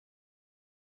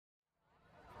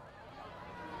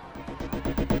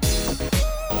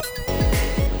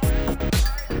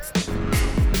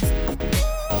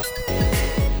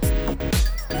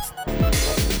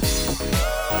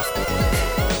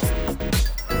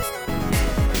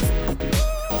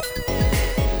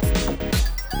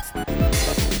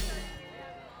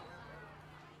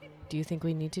Do you think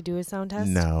we need to do a sound test?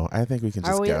 No, I think we can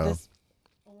just Are we go. at this?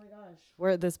 Oh my gosh. We're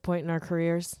at this point in our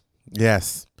careers.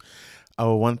 Yes.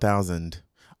 Oh, 1,000.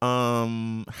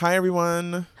 Hi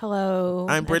everyone. Hello.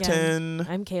 I'm again. Britton.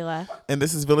 I'm Kayla. And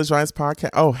this is Village Vibes Podcast.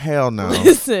 Oh, hell no.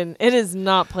 Listen, it is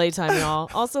not playtime, y'all.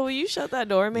 Also, will you shut that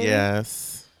door, maybe?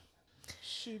 Yes.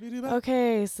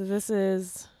 Okay, so this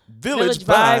is Village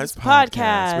Vibes Vibes Podcast.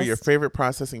 Podcast. We're your favorite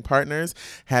processing partners.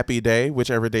 Happy day,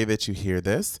 whichever day that you hear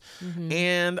this. Mm-hmm.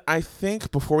 And I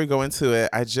think before we go into it,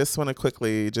 I just want to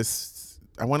quickly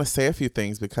I want to say a few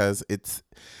things because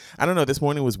I don't know, this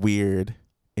morning was weird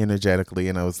energetically,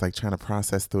 and I was like trying to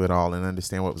process through it all and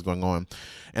understand what was going on.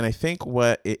 And I think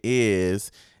what it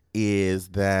is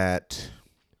that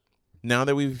now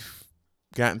that we've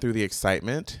gotten through the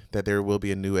excitement that there will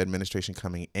be a new administration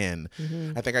coming in,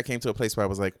 I think I came to a place where I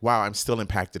was like, wow, I'm still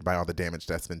impacted by all the damage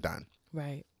that's been done.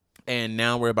 Right. And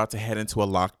now we're about to head into a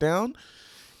lockdown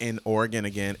in Oregon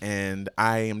again, and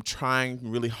I am trying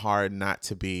really hard not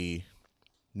to be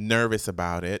nervous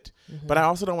about it, but I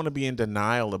also don't want to be in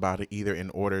denial about it either in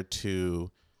order to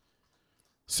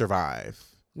survive.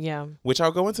 Yeah. Which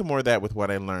I'll go into more of that with what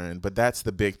I learned, but that's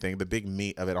the big thing. The big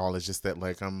meat of it all is just that,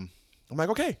 like, I'm like,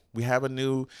 okay, we have a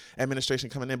new administration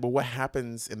coming in, but what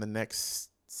happens in the next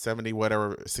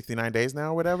 69 days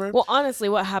now or whatever? Well, honestly,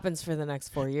 what happens for the next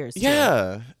 4 years?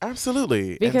 Yeah,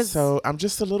 absolutely. Because so I'm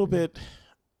just a little bit,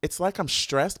 it's like I'm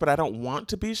stressed, but I don't want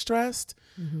to be stressed.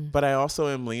 But I also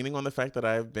am leaning on the fact that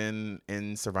I've been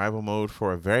in survival mode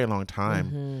for a very long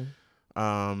time.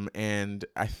 And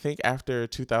I think after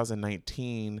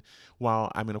 2019,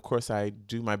 while I mean, of course, I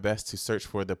do my best to search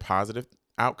for the positive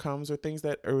outcomes or things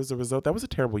that are as a result, that was a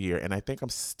terrible year. And I think I'm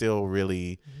still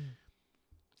really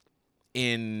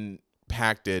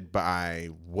impacted by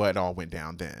what all went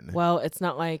down then. Well, it's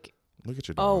not like, Look at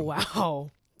your oh, dog. wow.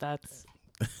 That's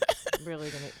really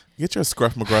going to. Get your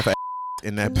Scruff McGruff ass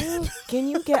in that bed. Can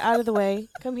you get out of the way?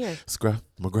 Come here. Scruff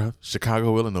McGruff,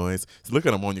 Chicago, Illinois. Look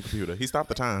at him on your computer. He stopped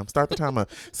the time. Start the timer.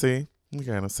 See? We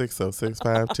got him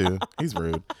 60652. He's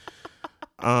rude.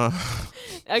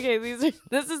 Okay,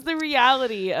 this is the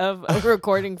reality of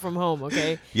recording from home,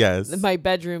 okay? Yes. My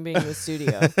bedroom being the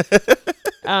studio.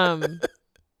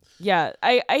 Yeah,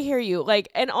 I hear you. Like,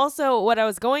 and also what I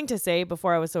was going to say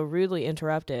before I was so rudely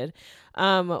interrupted,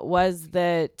 was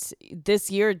that this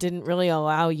year didn't really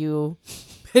allow you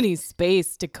any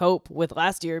space to cope with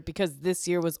last year because this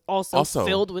year was also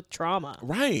filled with trauma.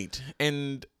 Right.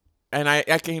 And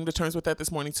I came to terms with that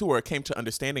this morning too, or I came to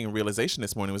understanding and realization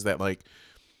this morning was that, like,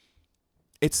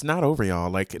 it's not over, y'all.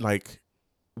 Like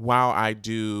while I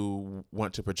do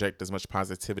want to project as much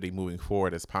positivity moving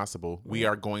forward as possible, we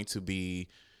are going to be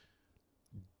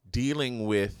dealing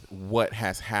with what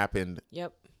has happened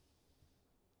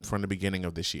from the beginning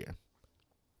of this year.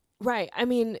 Right. I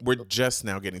mean, we're just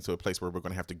now getting to a place where we're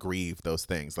going to have to grieve those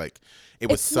things. Like, it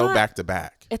was so back to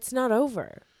back. It's not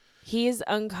over.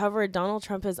 Donald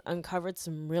Trump has uncovered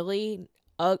some really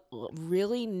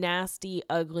nasty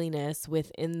ugliness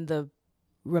within the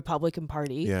Republican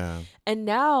Party. Yeah. And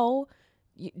now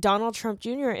Donald Trump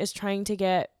Jr. is trying to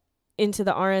get into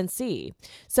the RNC.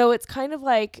 So it's kind of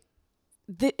like,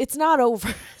 it's not over.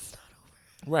 It's not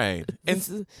over. Right.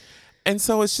 And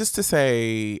so it's just to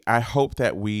say, I hope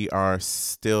that we as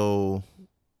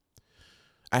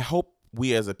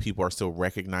a people are still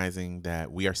recognizing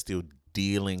that we are still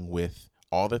dealing with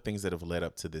all the things that have led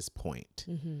up to this point.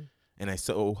 And I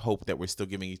so hope that we're still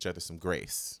giving each other some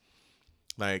grace.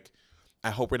 Like, I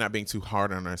hope we're not being too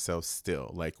hard on ourselves still.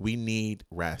 Like, we need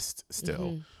rest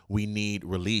still. We need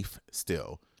relief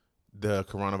still. The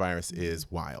coronavirus is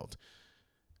wild.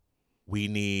 We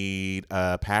need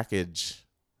a package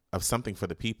of something for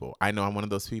the people. I know I'm one of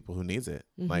those people who needs it.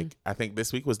 Like, I think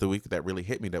this week was the week that really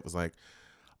hit me. That was like,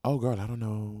 oh girl, I don't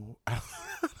know. I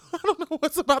don't know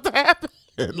what's about to happen.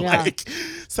 Yeah. Like,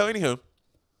 so anywho,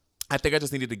 I think I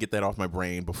just needed to get that off my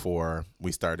brain before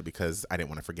we started because I didn't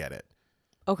want to forget it.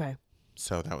 Okay.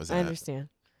 So that was it. I understand.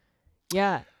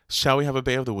 Yeah. Shall we have a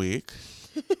Bay of the Week?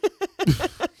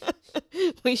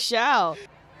 We shall.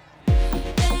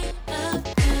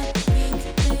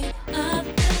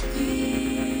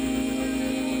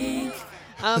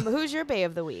 Who's your Bay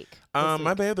of the Week?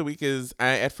 My Bay of the Week is,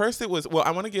 at first it was, well,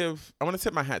 I want to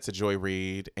tip my hat to Joy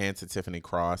Reid and to Tiffany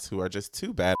Cross, who are just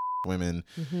two bad women,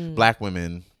 black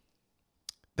women.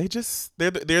 They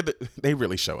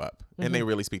really show up and they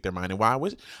really speak their mind. And why I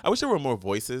wish there were more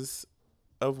voices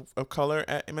of color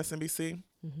at MSNBC.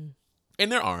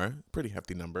 And there are a pretty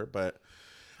hefty number, but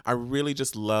I really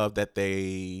just love that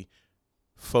they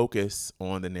focus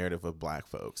on the narrative of black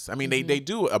folks. I mean, they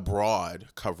do a broad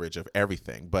coverage of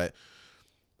everything, but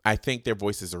I think their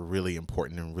voices are really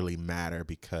important and really matter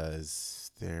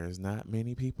because there's not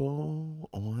many people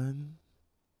on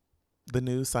the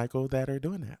news cycle that are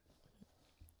doing that.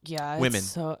 Yeah, Women.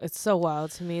 It's so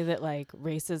wild to me that like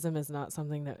racism is not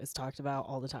something that is talked about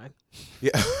all the time.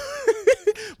 Yeah.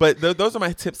 But those are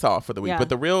my tips off for the week. Yeah. But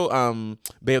the real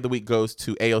Bay of the Week goes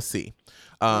to AOC,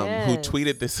 who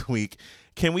tweeted this week,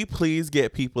 can we please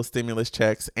get people stimulus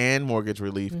checks and mortgage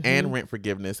relief and rent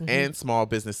forgiveness and small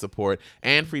business support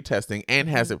and free testing and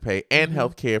hazard pay and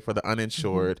health care for the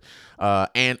uninsured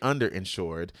and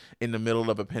underinsured in the middle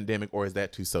of a pandemic, or is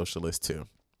that too socialist too?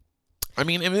 I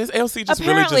mean, if AOC just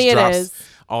Apparently really just drops is.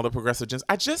 all the progressive gens.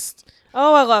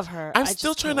 I love her. I'm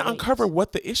still trying to uncover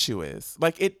what the issue is.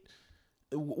 Like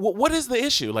what is the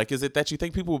issue? Like, is it that you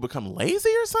think people will become lazy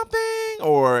or something?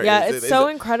 Or yeah, it's so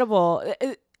incredible.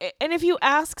 And if you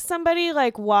ask somebody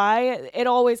like why, it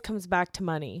always comes back to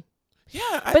money.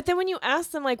 Yeah. But then when you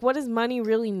ask them like, what does money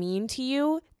really mean to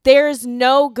you? There's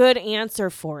no good answer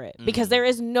for it because there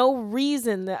is no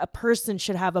reason that a person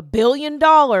should have $1 billion.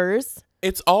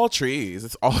 It's all trees.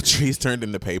 It's all trees turned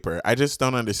into paper. I just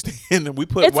don't understand.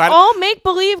 It's all make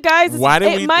believe, guys.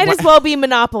 It might as well be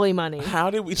Monopoly money. How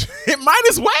did we? It might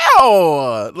as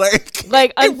well. Like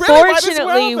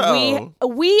unfortunately, really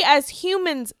we as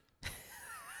humans.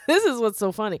 This is what's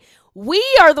so funny. We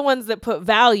are the ones that put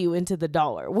value into the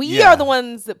dollar. We are the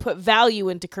ones that put value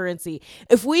into currency.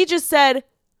 If we just said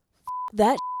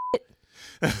that shit,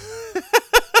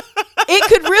 it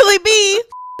could really be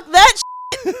that shit.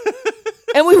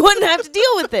 And we wouldn't have to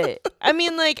deal with it. I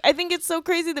mean, like, I think it's so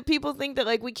crazy that people think that,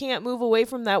 like, we can't move away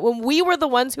from that when we were the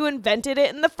ones who invented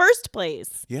it in the first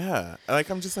place. Yeah. Like,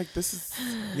 I'm just like, this is,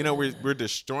 we're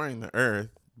destroying the earth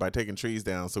by taking trees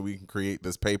down so we can create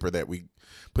this paper that we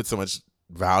put so much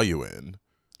value in.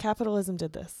 Capitalism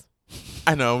did this.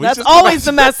 I know. That's always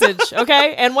the message,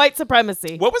 okay? And white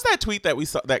supremacy. What was that tweet that we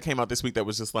saw that came out this week that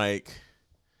was just like,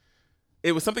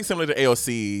 it was something similar to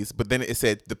AOC's, but then it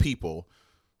said the people.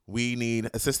 We need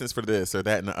assistance for this or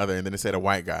that and the other. And then it said a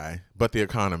white guy, but the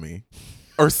economy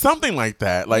or something like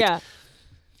that. Like,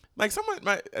 like someone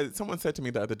said to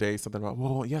me the other day something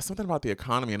about, something about the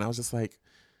economy. And I was just like,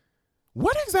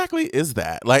 what exactly is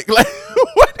that? Like what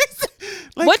is it?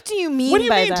 Like, what do you mean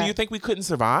by that? Do you think we couldn't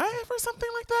survive or something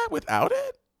like that without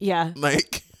it? Yeah.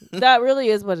 Like that really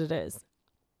is what it is.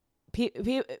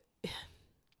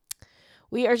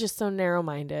 We are just so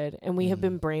narrow-minded, and we have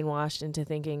been brainwashed into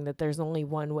thinking that there's only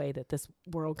one way that this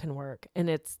world can work. And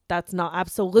that's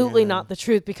absolutely not the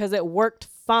truth, because it worked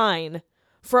fine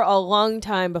for a long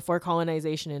time before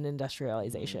colonization and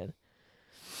industrialization.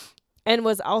 And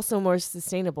was also more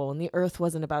sustainable, and the earth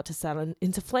wasn't about to set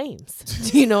into flames.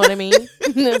 Do you know what I mean?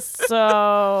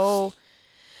 So...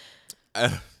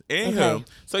 Anywho, okay.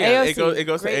 So yeah, AOC, it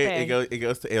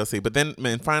goes to AOC. But then,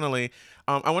 man, finally,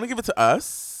 I want to give it to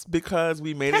us because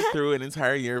we made it through an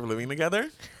entire year of living together.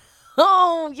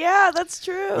 Oh yeah, that's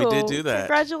true. We did do that.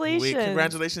 Congratulations!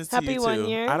 Congratulations to Happy you too. 1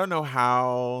 year. I don't know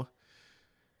how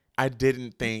I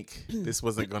didn't think this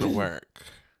wasn't going to work.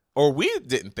 Or we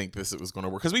didn't think this was going to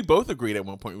work because we both agreed at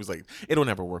one point. It was like, it'll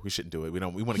never work. We shouldn't do it.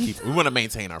 We want to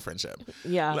maintain our friendship.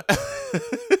 Yeah.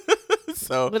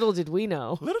 So little did we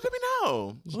know. Little did we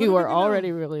know. You were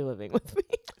already really living with me.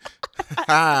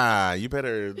 You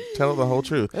better tell the whole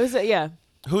truth. Yeah.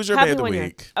 Who's your Bay of the Week?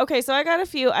 Year. Okay, so I got a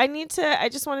few. I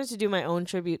just wanted to do my own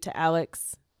tribute to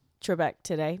Alex Trebek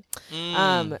today.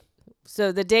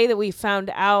 So the day that we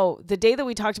found out, the day that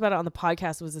we talked about it on the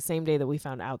podcast was the same day that we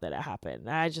found out that it happened.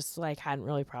 I just hadn't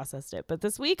really processed it. But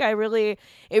this week it really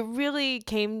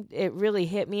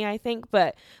hit me, I think.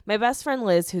 But my best friend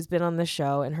Liz, who's been on the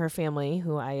show, and her family,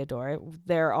 who I adore,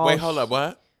 they're all... Wait, hold up,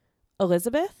 what?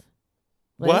 Elizabeth?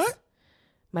 Liz? What?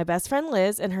 My best friend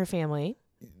Liz and her family.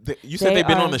 You said they've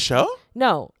been on the show?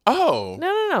 No. Oh.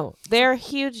 No. They're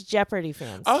huge Jeopardy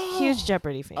fans. Oh. Huge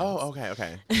Jeopardy fans. Oh,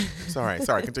 okay. Sorry.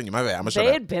 Continue. My bad. I'm gonna shut up.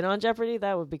 They up. had been on Jeopardy?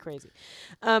 That would be crazy.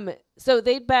 So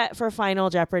they'd bet for Final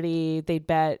Jeopardy. They'd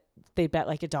bet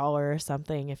like $1 or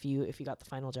something if you got the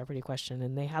Final Jeopardy question.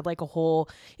 And they had like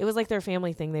it was like their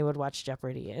family thing. They would watch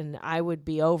Jeopardy, and I would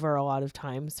be over a lot of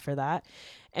times for that.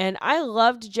 And I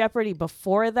loved Jeopardy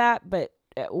before that, but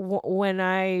when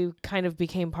I kind of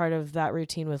became part of that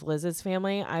routine with Liz's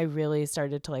family, I really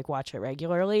started to watch it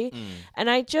regularly. And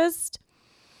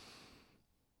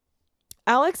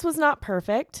Alex was not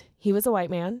perfect. He was a white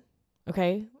man.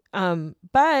 Okay.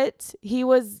 But he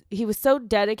was so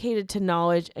dedicated to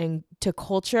knowledge and to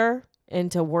culture and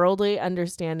to worldly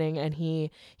understanding. And he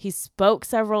spoke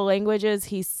several languages.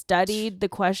 He studied the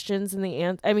questions and the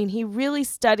answers. I mean, he really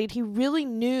studied. He really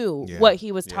knew what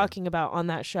he was talking about on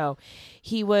that show.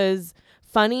 He was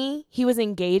funny. He was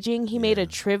engaging. He made a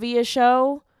trivia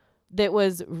show that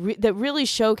was that really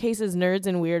showcases nerds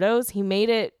and weirdos. He made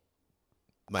it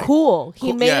Like, cool.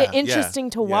 He cool. made Yeah, it interesting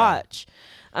to watch.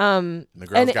 The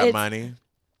girls got money.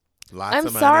 Lots I'm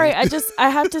of money. sorry. I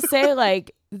have to say,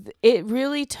 like, it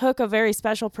really took a very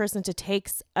special person to take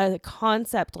a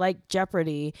concept like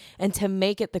Jeopardy and to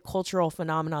make it the cultural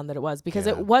phenomenon that it was, because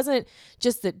it wasn't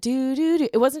just the do.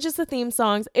 It wasn't just the theme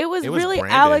songs. It was really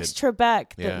branded. Alex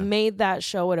Trebek that made that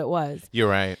show what it was. You're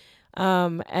right.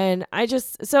 And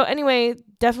so anyway,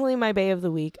 definitely my Bay of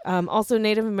the Week. Also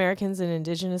Native Americans and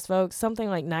Indigenous folks, something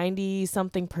like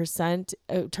 90-something%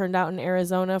 turned out in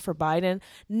Arizona for Biden.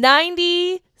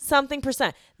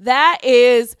 90-something%.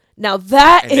 They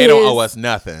don't owe us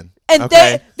nothing. And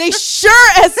they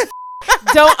sure as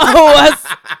don't owe us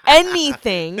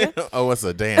anything. They don't owe us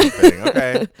a damn thing.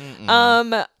 Okay.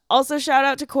 Also shout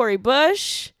out to Cori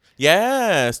Bush.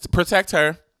 Yes, to protect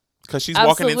her. Because she's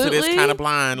walking into this Absolutely. kind of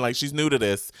blind, like she's new to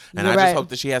this. And You're I just right. hope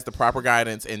that she has the proper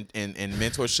guidance and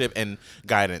mentorship and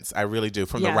guidance. I really do.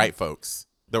 From the right folks.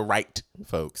 The right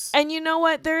folks. And you know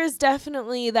what? There is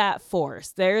definitely that force.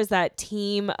 There is that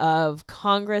team of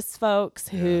Congress folks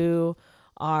who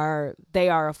are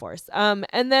a force.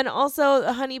 And then also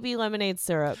the honeybee lemonade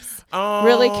syrups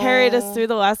really carried us through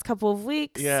the last couple of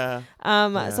weeks. Yeah.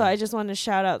 So I just want to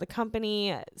shout out the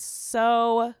company.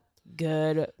 So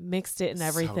good. Mixed it and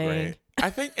everything. So great. I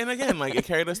think, and again, like it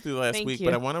carried us through the last Thank week, you.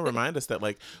 but I want to remind us that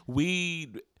like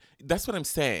that's what I'm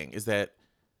saying is that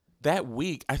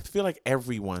week, I feel like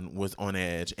everyone was on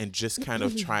edge and just kind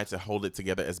of tried to hold it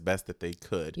together as best that they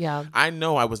could. Yeah. I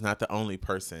know I was not the only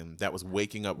person that was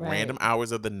waking up random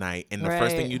hours of the night, and the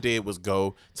first thing you did was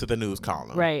go to the news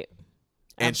column. Right.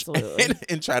 And, Absolutely.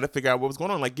 and try to figure out what was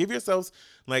going on. Like, give yourselves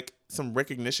like some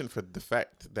recognition for the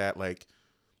fact that like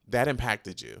that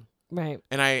impacted you. Right.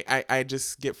 And I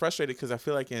just get frustrated because I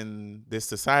feel like in this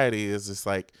society is just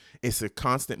like it's a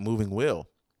constant moving wheel.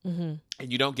 Mm-hmm.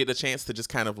 And you don't get a chance to just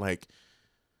kind of like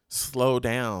slow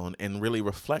down and really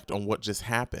reflect on what just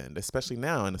happened, especially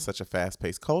now in such a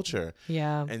fast-paced culture.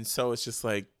 Yeah. And so it's just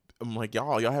like, I'm like,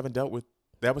 y'all haven't dealt with,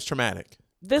 that was traumatic.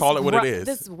 This Call it what it is.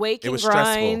 This wake It and was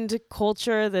grind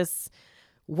culture, this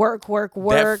work, That work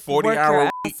 40-hour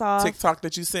your week ass off. TikTok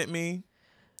that you sent me,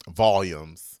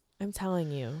 volumes. I'm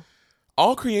telling you.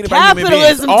 All created by human beings.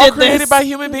 Capitalism All did created this. by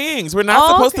human beings. We're not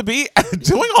supposed to be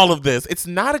doing all of this. It's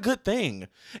not a good thing.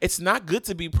 It's not good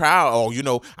to be proud. Oh,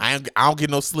 I don't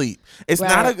get no sleep. It's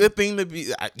not a good thing to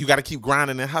be. You got to keep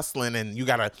grinding and hustling, and you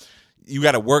got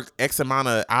to work X amount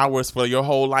of hours for your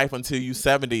whole life until you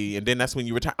 70, and then that's when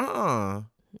you retire.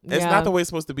 It's not the way it's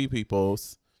supposed to be,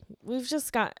 peoples. We've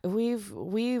just we've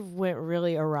went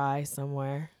really awry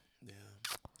somewhere.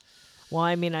 Well,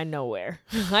 I mean, I know where.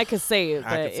 I could say it,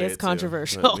 but it's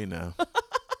controversial. But we know.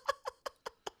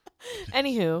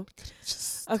 Anywho,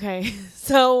 okay.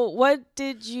 So, what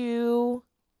did you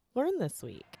learn this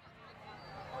week?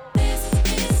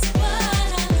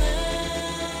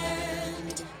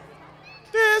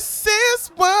 This is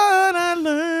what I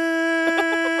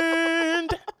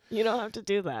learned. You don't have to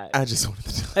do that. I just wanted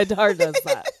to do Adar does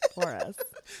that for us.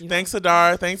 Thanks,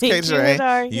 Adar. Thanks, Thank KJ. you,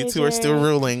 Adar. You KJ. two are still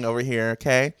ruling over here,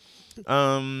 okay?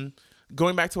 Going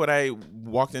back to what I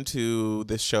walked into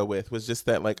this show with was just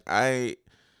that, like, I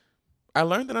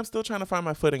learned that I'm still trying to find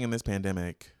my footing in this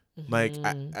pandemic. Mm-hmm. Like,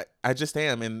 I just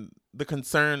am. And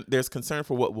there's concern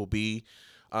for what will be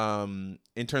in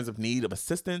terms of need of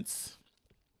assistance.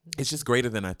 It's just greater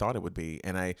than I thought it would be.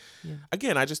 And I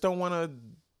just don't want to.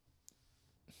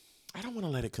 I don't want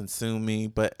to let it consume me,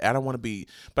 but I don't want to be.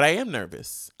 But I am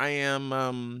nervous. I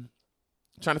am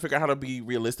trying to figure out how to be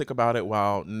realistic about it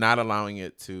while not allowing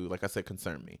it to, like I said,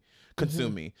 consume me.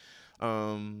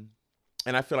 And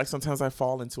I feel like sometimes I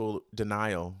fall into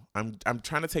denial. I'm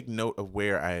trying to take note of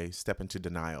where I step into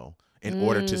denial in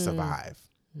order to survive.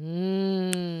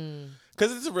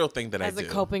 Because it's a real thing that I do. As a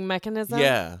coping mechanism?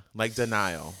 Yeah, like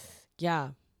denial. Yeah.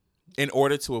 In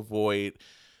order to avoid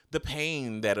the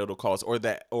pain that it'll cause, or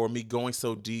me going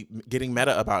so deep, getting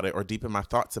meta about it, or deep in my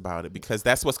thoughts about it, because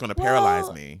that's what's going to paralyze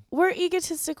me. We're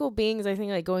egotistical beings. I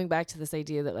think, like, going back to this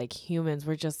idea that, like, humans,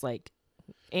 we're just like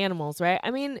animals, right?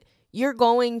 I mean,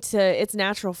 it's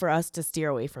natural for us to steer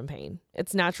away from pain.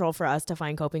 It's natural for us to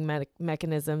find coping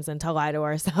mechanisms and to lie to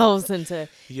ourselves and to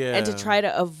try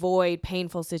to avoid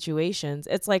painful situations.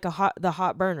 It's like the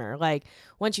hot burner. Like,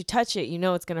 once you touch it,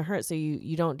 it's going to hurt. So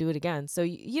you don't do it again. So,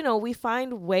 we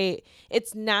find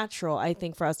it's natural, I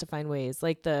think, for us to find ways.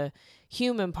 Like, the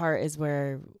human part is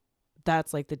where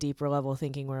that's like the deeper level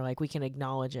thinking where, like, we can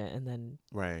acknowledge it and then.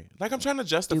 Right. Like, I'm trying to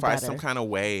justify some kind of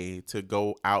way to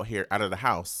go out of the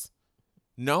house.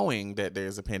 knowing that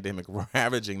there's a pandemic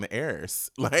ravaging the airs.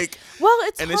 Like, well,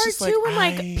 it's and hard it's just too like, when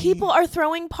like people are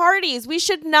throwing parties. We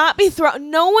should not be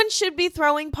no one should be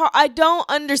throwing I don't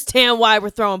understand why we're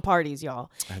throwing parties,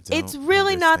 y'all. It's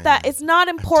really not that. It's not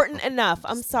important enough.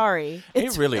 I'm sorry.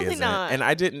 It really isn't. Not. And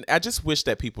I just wish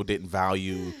that people didn't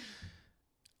value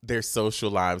their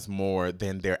social lives more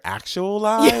than their actual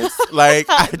lives. Like,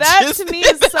 that to me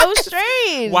is so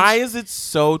strange. Why is it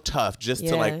so tough just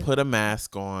to like put a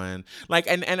mask on? Like,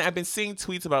 and I've been seeing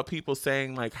tweets about people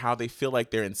saying like how they feel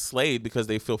like they're enslaved because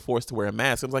they feel forced to wear a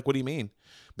mask. I was like, what do you mean?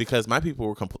 Because my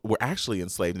people were actually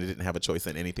enslaved and didn't have a choice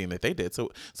in anything that they did. So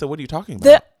what are you talking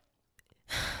about?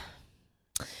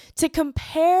 To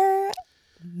compare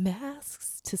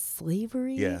masks to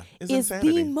slavery is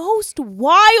insanity. The most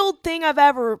wild thing I've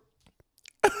ever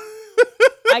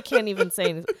I can't even say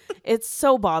anything. It's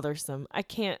so bothersome. I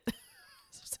can't.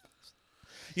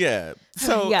 Yeah.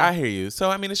 So I hear you.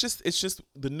 So I mean, it's just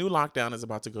the new lockdown is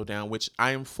about to go down, which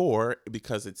I am for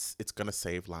because it's gonna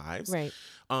save lives. Right.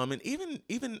 And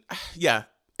even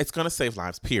it's gonna save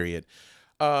lives. Period.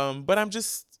 But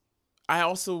I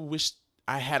also wish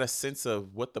I had a sense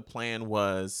of what the plan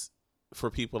was for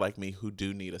people like me who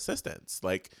do need assistance.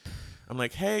 Like, I'm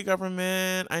like, hey,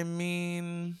 government, I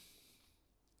mean,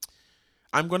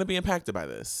 I'm going to be impacted by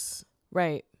this.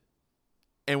 Right.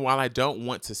 And while I don't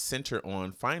want to center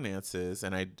on finances,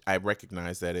 and I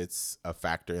recognize that it's a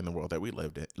factor in the world that we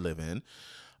live in,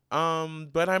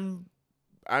 but I'm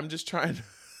just trying,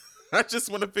 I just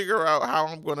want to figure out how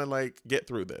I'm going to like get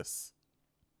through this.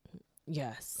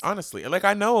 Yes. Honestly. Like,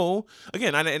 I know,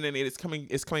 again, and it's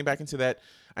coming back into that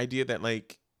idea that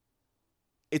like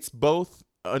it's both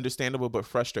understandable but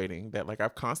frustrating that like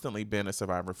I've constantly been a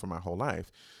survivor for my whole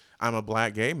life. I'm a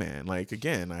Black gay man. Like,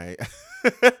 again,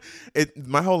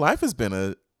 my whole life has been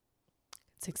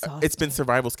it's exhausting. It's been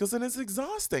survival skills, and it's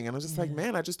exhausting. And I'm just like,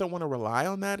 man, I just don't want to rely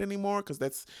on that anymore because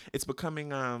it's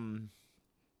becoming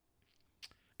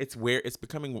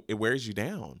it wears you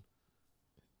down.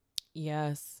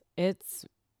 Yes. It's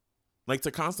like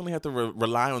to constantly have to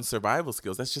rely on survival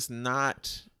skills. That's just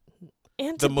not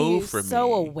the move for me.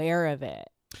 So aware of it,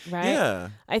 right? Yeah.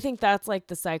 I think that's like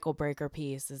the cycle breaker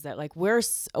piece is that like we're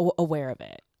so aware of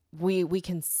it. We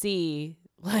can see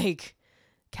like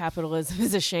capitalism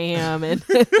is a sham and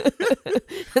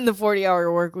and the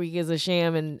 40-hour work week is a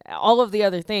sham and all of the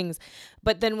other things.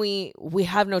 But then we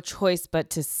have no choice but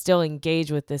to still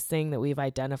engage with this thing that we've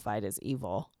identified as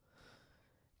evil,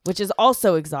 which is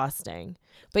also exhausting.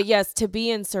 But yes, to be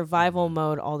in survival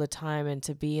mode all the time and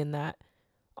to be in that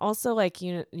also like,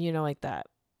 you know, like that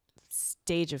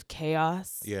stage of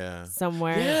chaos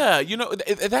somewhere. Yeah. You know,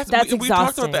 that's we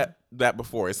talked about that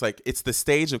before. It's like, it's the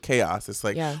stage of chaos. It's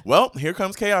like, well, here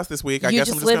comes chaos this week. I guess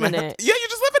I'm just going to have to. Yeah, you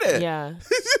just live in it. Yeah.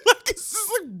 Like, it's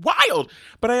just like wild.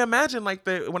 But I imagine like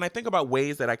when I think about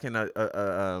ways that I can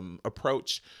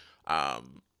approach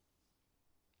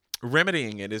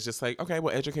remedying it is just like, okay,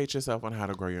 well, educate yourself on how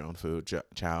to grow your own food,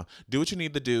 child. Do what you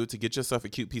need to do to get yourself a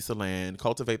cute piece of land,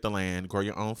 cultivate the land, grow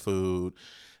your own food.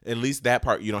 At least that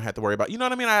part you don't have to worry about. You know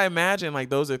what I mean? I imagine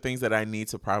like those are things that I need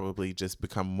to probably just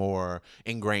become more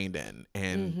ingrained in.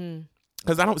 And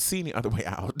because I don't see any other way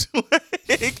out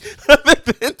like, other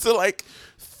than to like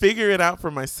figure it out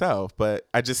for myself. But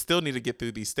I just still need to get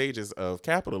through these stages of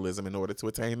capitalism in order to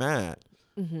attain that.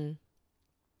 Mm-hmm.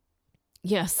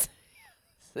 Yes.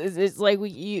 It's like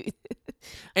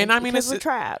and I mean, we're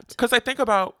trapped. Because I think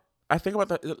about I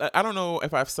don't know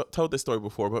if I've told this story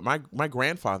before, but my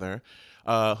grandfather,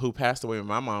 who passed away when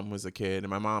my mom was a kid, and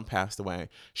my mom passed away,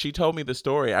 she told me the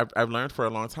story. I've learned for a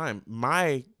long time.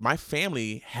 My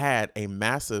family had a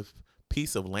massive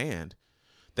piece of land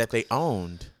that they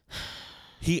owned.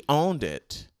 He owned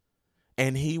it,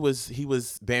 and he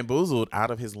was bamboozled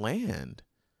out of his land,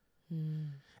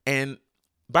 and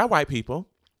by white people.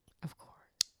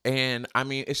 And I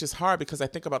mean, it's just hard because I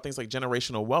think about things like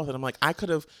generational wealth, and I'm like, that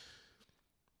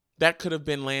could have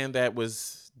been land that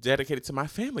was dedicated to my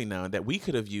family now, and that we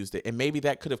could have used it, and maybe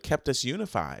that could have kept us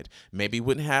unified. Maybe we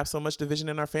wouldn't have so much division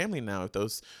in our family now if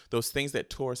those things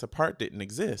that tore us apart didn't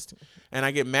exist. And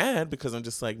I get mad because I'm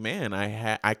just like, man,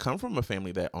 I come from a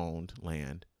family that owned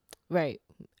land, right?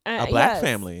 A Black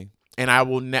family. And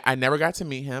I never got to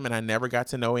meet him, and I never got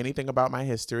to know anything about my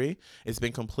history. It's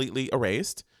been completely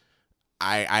erased.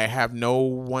 I have no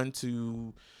one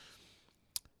to,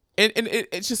 and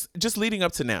it's just leading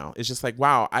up to now. It's just like,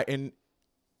 wow. And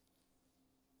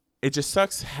it just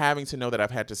sucks having to know that I've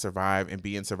had to survive and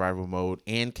be in survival mode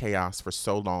and chaos for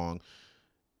so long.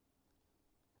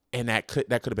 And that could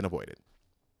have been avoided.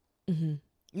 Mm-hmm.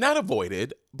 Not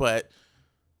avoided, but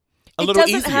a little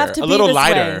easier, a little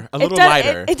lighter, a little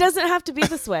lighter. It doesn't have to be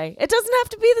this way. It doesn't have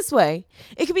to be this way.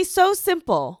 It could be so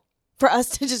simple for us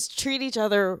to just treat each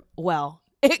other well.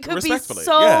 It could be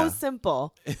so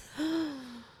simple.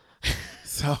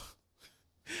 So.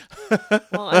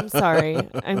 Well, I'm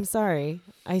sorry.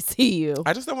 I see you.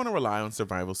 I just don't want to rely on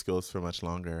survival skills for much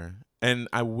longer. And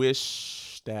I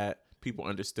wish that people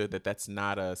understood that that's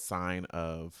not a sign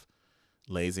of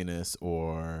laziness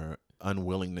or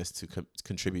unwillingness to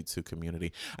contribute to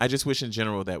community. I just wish in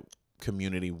general that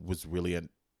community was really a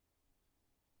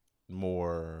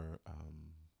more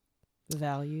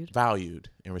valued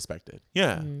and respected.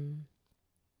 Yeah. And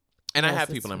yes, I have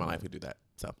people in my life who do that.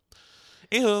 So,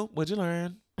 anywho, what'd you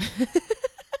learn?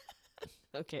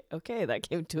 Okay, that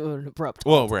came to an abrupt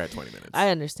halt. Well, we're at 20 minutes. I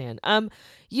understand.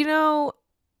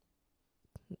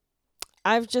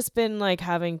 I've just been like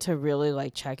having to really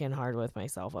like check in hard with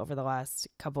myself over the last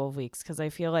couple of weeks because I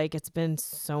feel like it's been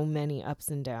so many ups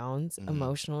and downs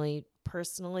emotionally,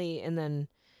 personally, and then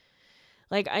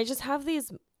like I just have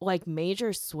these like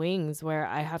major swings where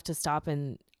I have to stop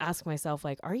and ask myself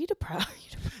like, are you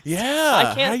depressed? Yeah.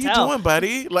 I can't tell. How you doing,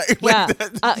 buddy?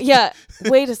 Yeah.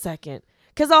 Wait a second.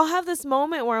 Because I'll have this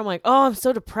moment where I'm like, oh, I'm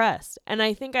so depressed. And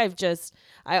I think I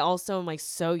also am like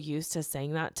so used to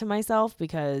saying that to myself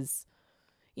because,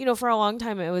 for a long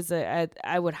time it was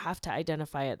I would have to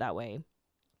identify it that way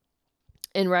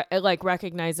and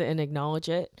recognize it and acknowledge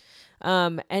it.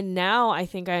 And now I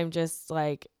think I'm just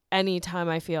like, anytime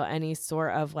I feel any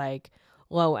sort of like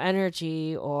low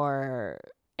energy or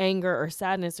anger or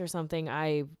sadness or something,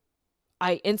 I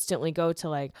instantly go to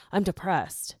like, I'm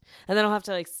depressed. And then I'll have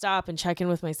to like stop and check in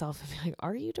with myself and be like,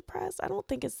 are you depressed? I don't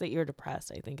think it's that you're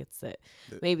depressed. I think it's that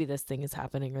maybe this thing is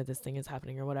happening or this thing is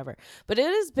happening or whatever. But it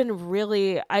has been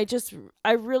really, I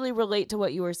really relate to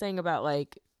what you were saying about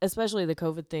like, especially the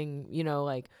COVID thing,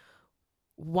 like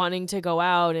wanting to go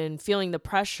out and feeling the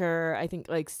pressure. I think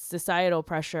like societal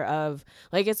pressure of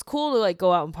like, it's cool to like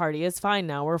go out and party. It's fine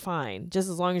now. We're fine. Just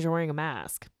as long as you're wearing a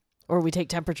mask. Or we take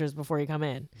temperatures before you come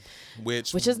in.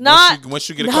 Which is not once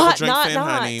you get a couple drinks in,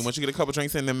 honey. Once you get a couple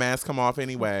drinks in, the mask come off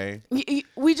anyway.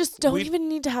 We just don't even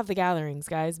need to have the gatherings,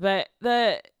 guys. But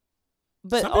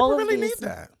some all people really need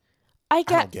that. I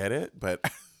don't get it, but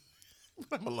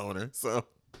I'm a loner, so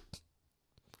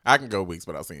I can go weeks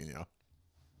without seeing y'all.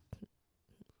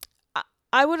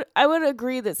 I would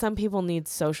agree that some people need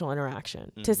social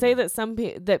interaction. To say that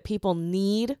that people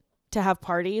need to have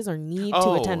parties or need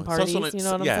to attend parties, you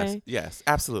know what I'm saying? Yes,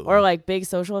 absolutely. Or like big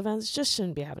social events just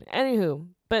shouldn't be happening. Anywho,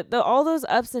 but all those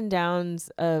ups and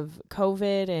downs of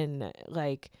COVID and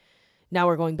like now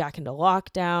we're going back into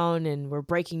lockdown and we're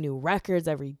breaking new records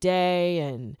every day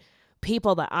and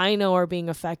people that I know are being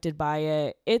affected by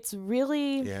it. It's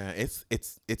really it's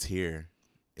here.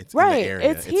 It's right. In the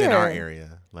area. It's here. In our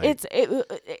area. Like,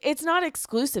 it's not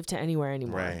exclusive to anywhere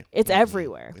anymore. Right. It's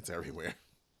everywhere. It's everywhere.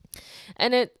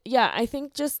 And I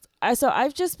think so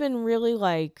I've just been really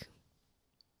like,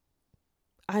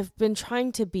 I've been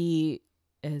trying to be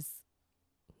as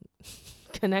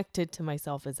connected to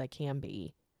myself as I can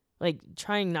be, like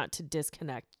trying not to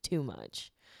disconnect too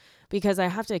much because I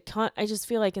have to, I just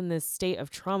feel like in this state of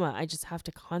trauma, I just have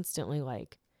to constantly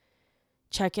like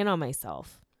check in on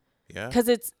myself. Yeah.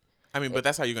 Because but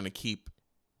that's how you're going to keep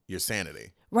your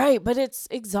sanity. Right. But it's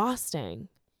exhausting.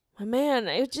 Man,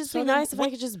 it would just be nice if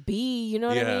I could just be, you know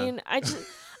what I mean? I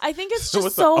think it's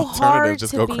just so hard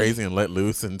just to go be crazy and let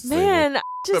loose and man,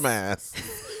 say, some ass.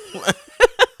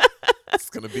 It's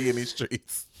going to be in these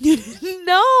streets.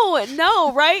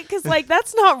 No, right? Because like,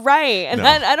 that's not right. And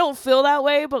I don't feel that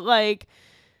way, but like,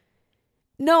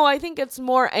 no, I think it's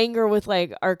more anger with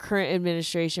like our current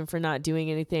administration for not doing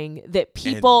anything that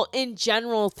people in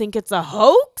general think it's a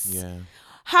hoax. Yeah.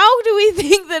 How do we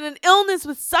think that an illness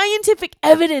with scientific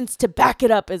evidence to back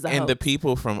it up is a hoax? And the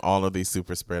people from all of these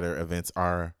super spreader events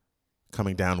are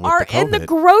coming down with the COVID. Are in the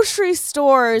grocery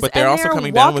stores. But they're also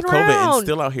coming down with COVID and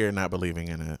still out here not believing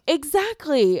in it.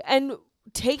 Exactly. And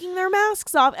taking their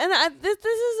masks off. And this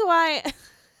is why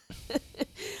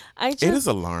it is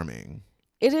alarming.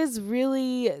 It is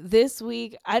really this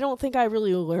week. I don't think I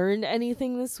really learned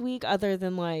anything this week other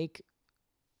than like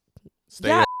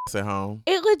stay at home.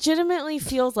 It legitimately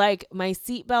feels like my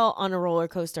seatbelt on a roller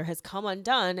coaster has come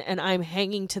undone and I'm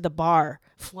hanging to the bar,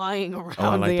 flying around the air.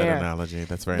 I like that analogy.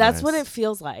 That's very nice. That's what it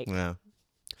feels like. Yeah.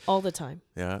 All the time.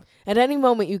 Yeah. At any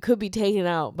moment, you could be taken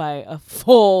out by a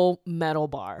full metal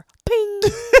bar. Ping!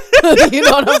 You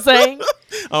know what I'm saying?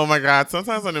 Oh my God.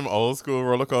 Sometimes on them old school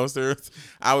roller coasters,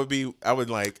 I would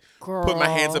like put my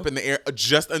hands up in the air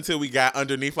just until we got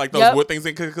underneath like those wood things.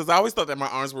 Because I always thought that my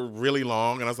arms were really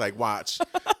long. And I was like, watch,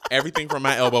 everything from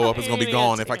my elbow up is going to be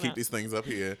gone if I keep these things up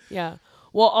here. Yeah.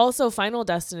 Well, also Final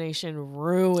Destination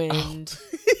ruined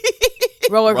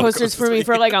roller coasters for me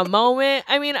for like a moment.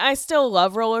 I mean, I still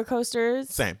love roller coasters.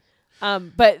 Same.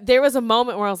 But there was a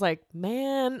moment where I was like,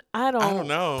 man, I don't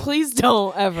know. Please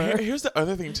don't ever. Here's the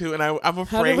other thing too. And I'm afraid.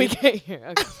 How did we get here?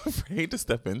 Okay. I'm afraid to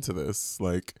step into this.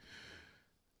 Like,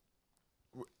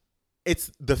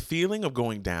 it's the feeling of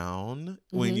going down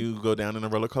when you go down in a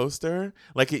roller coaster.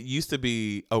 Like, it used to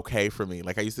be okay for me.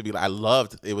 Like, I used to be, I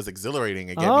loved it. Was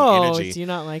exhilarating and gave me energy. Do you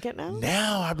not like it now?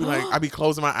 Now I'd be like, I'd be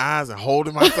closing my eyes and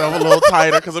holding myself a little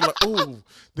tighter because I'm like, ooh,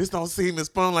 this don't seem as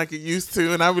fun like it used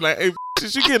to. And I'd be like, hey,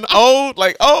 is you getting old?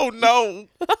 Like, oh no.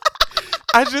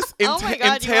 I just oh my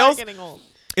God, you are getting old.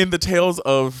 In the tales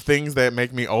of things that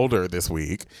make me older this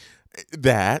week.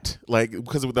 That, like,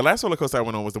 because the last roller coaster I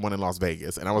went on was the one in Las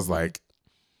Vegas, and I was like,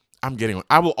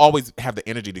 I will always have the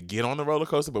energy to get on the roller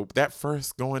coaster, but that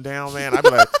first going down, man, I'd be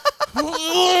like,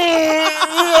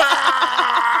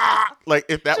 like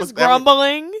if that was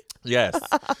grumbling. Yes.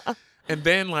 And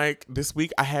then like this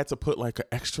week I had to put like an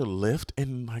extra lift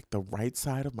in like the right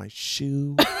side of my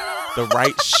shoe. The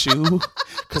right shoe,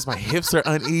 because my hips are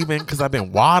uneven because I've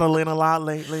been waddling a lot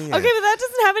lately. Okay, but that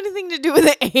doesn't have anything to do with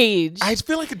the age. I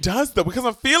feel like it does though, because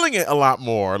I'm feeling it a lot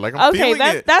more. Like I'm feeling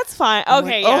it. That's fine.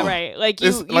 Okay, like, right. Like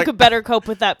you could better cope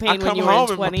with that pain when you were in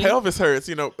 20. And my pelvis hurts.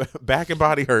 You know, back and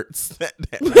body hurts. Back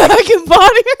and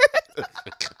body hurts.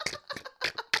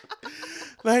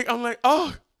 Like I'm like,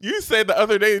 oh, you said the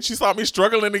other day that you saw me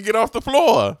struggling to get off the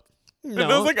floor. No.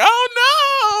 And I was like, oh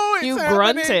no. You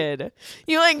grunted.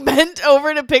 You like bent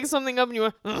over to pick something up and you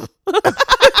went, I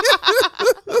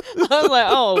was like,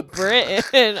 oh,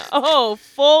 Britain. Oh,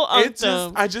 full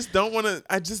umptum. I just don't want to,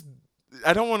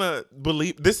 I don't want to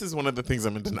believe, this is one of the things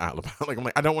I'm in denial about. Like, I'm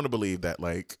like, I don't want to believe that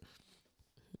like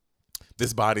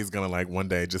this body's going to like one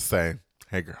day just say,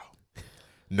 hey girl,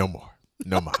 no more,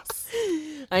 no mas.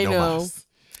 I know. Mas.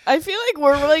 I feel like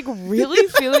we're like really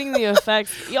feeling the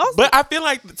effects. But I feel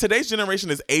like today's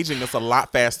generation is aging us a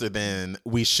lot faster than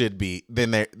we should be.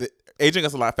 Aging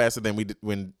us a lot faster than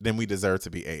we deserve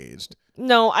to be aged.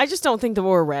 No, I just don't think that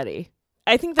we're ready.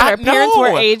 I think that our parents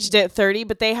were aged at 30,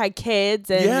 but they had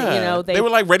kids and you know they were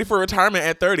like ready for retirement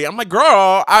at 30. I'm like,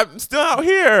 girl, I'm still out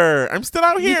here.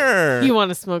 You want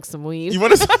to smoke some weed? You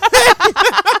want to?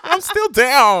 I'm still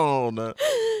down.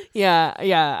 Yeah.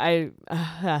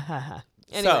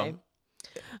 Anyway.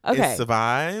 So, okay. It's a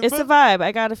vibe. It's a vibe.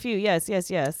 I got a few. Yes. It's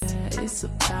a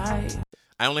vibe.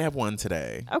 I only have one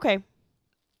today.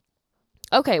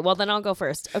 Okay, well then I'll go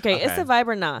first. Okay, it's a vibe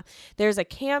or not. There's a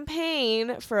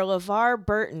campaign for LeVar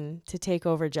Burton to take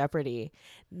over Jeopardy.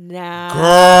 Now,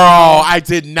 girl, I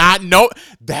did not know.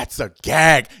 That's a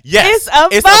gag. Yes,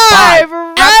 it's a vibe,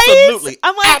 right? Absolutely.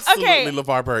 I'm like, absolutely,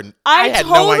 LeVar Burton. I had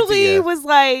totally no idea. Was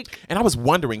like, and I was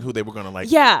wondering who they were gonna like.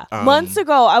 Yeah, months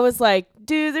ago, I was like,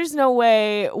 dude, there's no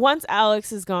way. Once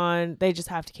Alex is gone, they just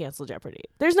have to cancel Jeopardy.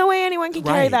 There's no way anyone can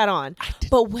carry that on.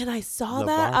 But when I saw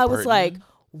that, I was like,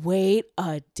 wait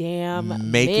a damn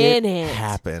minute. It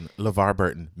happen. LeVar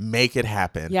Burton. Make it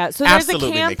happen. Yeah. So there's a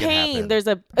campaign. There's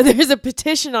a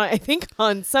petition on, I think,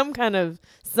 on some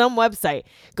website.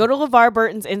 Go to LeVar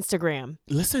Burton's Instagram.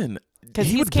 Listen. Because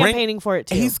he's campaigning for it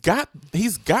too. He's got the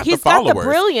followers. He's got the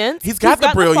brilliance. He's got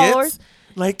the brilliance.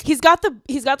 Like he's got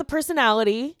the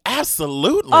personality.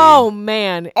 Absolutely. Oh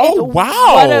man. Oh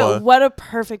wow. What a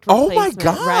perfect replacement. Oh my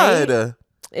God. Right?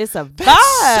 It's a vibe.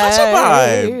 That's such a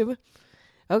vibe.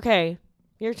 Okay,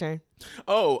 your turn.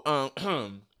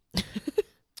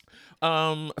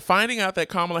 Finding out that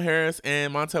Kamala Harris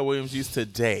and Montel Williams used to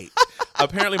date.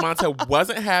 Apparently, Montel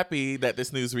wasn't happy that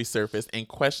this news resurfaced and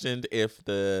questioned if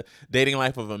the dating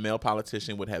life of a male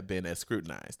politician would have been as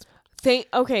scrutinized. Thank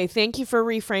you for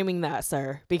reframing that,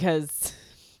 sir, because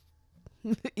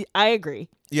I agree.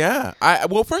 Yeah.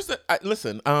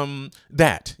 Listen,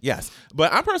 that, yes.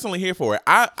 But I'm personally here for it.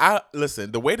 I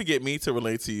listen, the way to get me to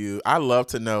relate to you, I love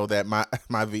to know that my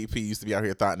VP used to be out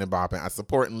here thotting and bopping. I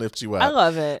support and lift you up. I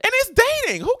love it. And it's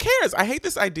dating. Who cares? I hate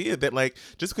this idea that like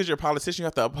just because you're a politician, you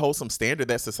have to uphold some standard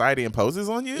that society imposes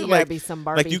on you. You gotta be some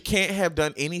Barbie. Like you can't have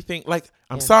done anything. Like,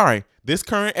 I'm sorry, this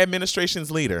current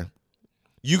administration's leader,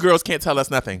 you girls can't tell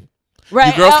us nothing.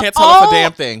 Right. You girls can't tell us a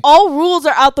damn thing. All rules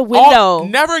are out the window.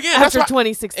 Never again. After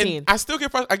 2016. I still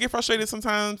get frustrated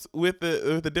sometimes with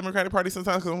the Democratic Party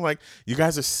sometimes because I'm like, you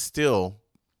guys are still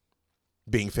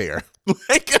being fair. And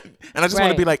I just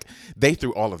want to be like, they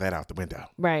threw all of that out the window.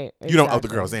 Right. You don't owe the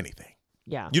girls anything.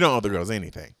 Yeah. You don't owe the girls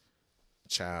anything.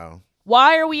 Child.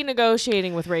 Why are we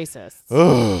negotiating with racists?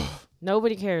 Ugh.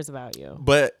 Nobody cares about you.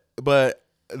 But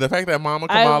the fact that Mama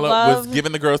Kamala was love-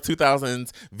 giving the girls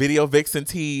 2000s video vixen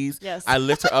tees, Yes. I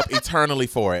lift her up eternally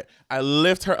for it. I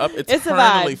lift her up It's a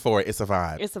eternally vibe. for it. It's a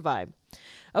vibe. It's a vibe.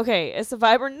 Okay, it's a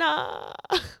vibe or nah.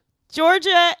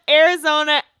 Georgia,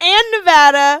 Arizona, and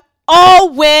Nevada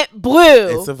all went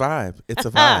blue. It's a vibe. It's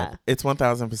a vibe. It's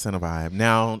 1000% a vibe.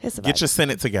 Now, It's a get vibe. your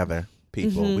Senate together,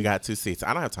 people. Mhm. We got 2 seats.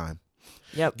 I don't have time.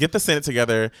 Yep. Get the Senate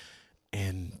together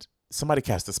and somebody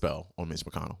cast a spell on Mitch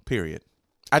McConnell, period.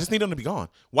 I just need him to be gone.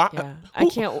 Why? Yeah, I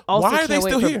can't. Also, why are they can't wait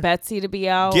still for here? Betsy to be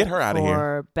out. Get her outta here.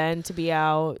 For Ben to be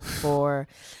out. For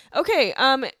okay.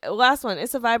 Last one.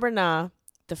 It's a vibe or nah.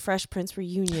 The Fresh Prince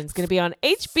reunion is going to be on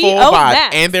HBO Full vibe.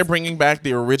 Max. And they're bringing back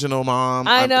the original mom.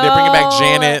 I know. They're bringing back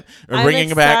Janet. Or I'm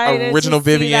bringing back excited original to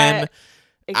see Vivian. that.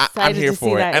 I'm Excited here to see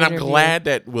for it. that And I'm interview. glad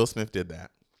that Will Smith did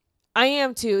that. I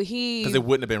am too. He Because it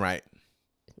wouldn't have been right.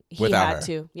 he without had her.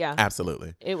 to. Yeah.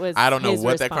 Absolutely. It was. I don't know his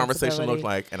what that conversation looked responsibility.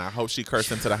 like, and I hope she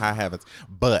cursed into the high heavens.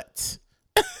 But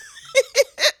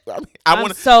I I'm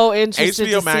want so interested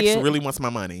HBO to Max see it. really wants my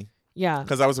money Yeah.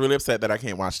 because I was really upset that I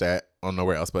can't watch that on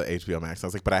nowhere else but HBO Max. I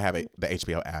was like, but I have the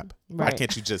HBO app. Why Right.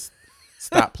 can't you just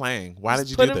stop playing? Why did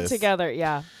you Put do them this? together.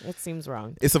 Yeah. It seems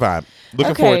wrong. It's a vibe.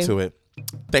 Looking Okay. forward to it.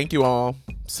 Thank you all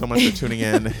so much for tuning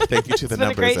in. Thank you to the It's been a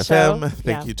Numbers great FM. show.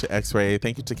 Thank Yeah. you to X-Ray.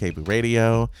 Thank you to KBOO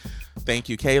Radio. Thank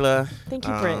you, Kayla. Thank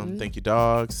you, Britton. Thank you,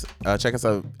 dogs. Check us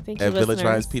out Thank at you,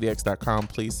 listeners. villagerisepdx.com.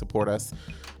 Please support us.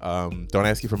 Don't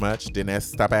ask you for much.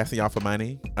 Stop asking y'all for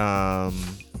money.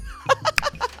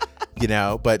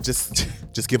 But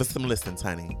just give us some listens,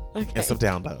 honey, Okay. and some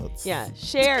downloads. Yeah.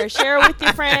 Share with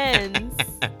your friends.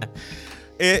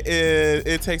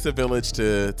 It takes a village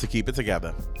to keep it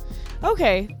together.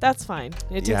 Okay, that's fine.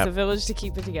 It takes Yeah. a village to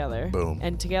keep it together. Boom.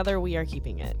 And together we are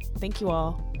keeping it. Thank you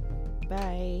all.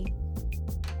 Bye.